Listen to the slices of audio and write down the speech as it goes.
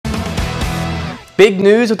Big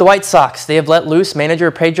news with the White Sox. They have let loose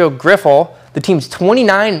manager Pedro Grifol. The team's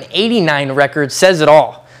 29-89 record says it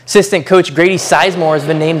all. Assistant coach Grady Sizemore has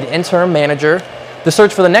been named interim manager. The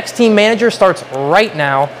search for the next team manager starts right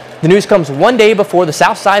now. The news comes one day before the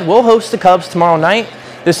South Side will host the Cubs tomorrow night.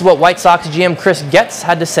 This is what White Sox GM Chris Getz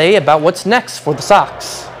had to say about what's next for the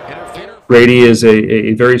Sox. Grady is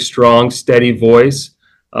a very strong, steady voice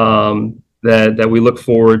that we look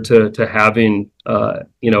forward to having,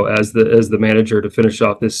 as the manager to finish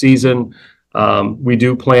off this season. We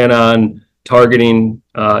do plan on targeting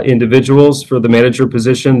individuals for the manager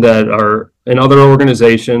position that are in other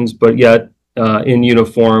organizations, but yet in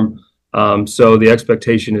uniform. So the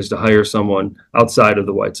expectation is to hire someone outside of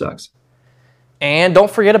the White Sox. And don't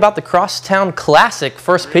forget about the Crosstown Classic.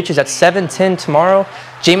 First pitch is at 7:10 tomorrow.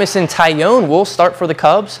 Jamison Tyone will start for the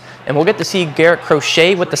Cubs, and we'll get to see Garrett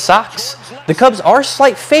Crochet with the Sox. The Cubs are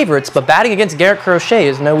slight favorites, but batting against Garrett Crochet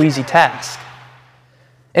is no easy task.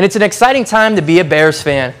 And it's an exciting time to be a Bears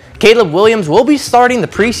fan. Caleb Williams will be starting the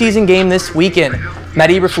preseason game this weekend. Matt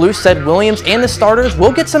Eberflus said Williams and the starters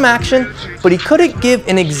will get some action, but he couldn't give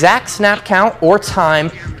an exact snap count or time.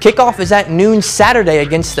 Kickoff is at noon Saturday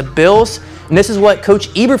against the Bills. And this is what Coach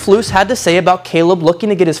Eberflus had to say about Caleb looking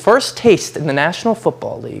to get his first taste in the National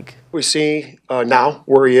Football League. We see now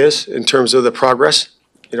where he is in terms of the progress.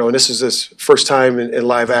 And this is his first time in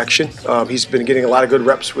live action. He's been getting a lot of good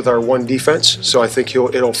reps with our one defense, so I think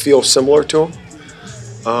it'll feel similar to him.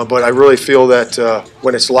 But I really feel that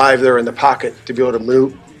when it's live there in the pocket, to be able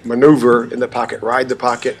to maneuver in the pocket, ride the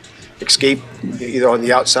pocket, escape either on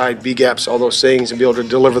the outside, B-gaps, all those things, and be able to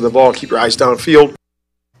deliver the ball, keep your eyes downfield.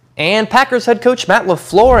 And Packers head coach Matt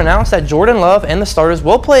LaFleur announced that Jordan Love and the starters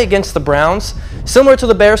will play against the Browns. Similar to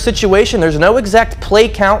the Bears situation, there's no exact play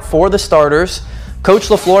count for the starters. Coach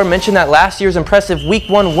LaFleur mentioned that last year's impressive Week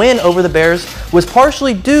 1 win over the Bears was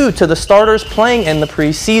partially due to the starters playing in the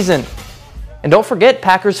preseason. And don't forget,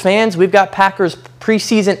 Packers fans, we've got Packers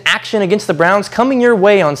preseason action against the Browns coming your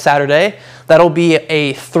way on Saturday. That'll be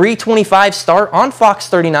a 3:25 start on Fox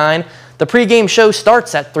 39. The pregame show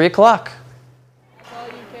starts at 3 o'clock.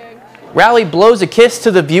 Raleigh blows a kiss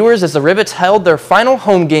to the viewers as the Rivets held their final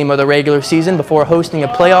home game of the regular season before hosting a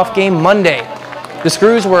playoff game Monday. The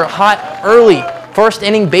Screws were hot early. First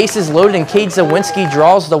inning, bases loaded, and Cade Zawinski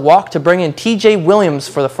draws the walk to bring in T.J. Williams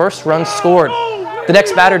for the first run scored. The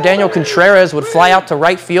next batter, Daniel Contreras, would fly out to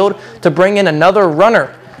right field to bring in another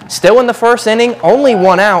runner. Still in the first inning, only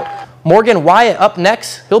one out. Morgan Wyatt up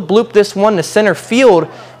next. He'll bloop this one to center field,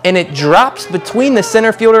 and it drops between the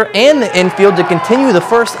center fielder and the infield to continue the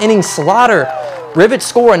first inning slaughter. Rivets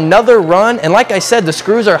score another run, and like I said, the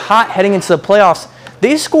Screws are hot heading into the playoffs.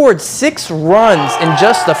 They scored 6 runs in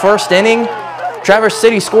just the first inning. Traverse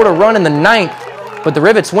City scored a run in the 9th, but the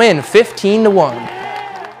Rivets win 15-1.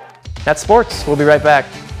 That's sports. We'll be right back.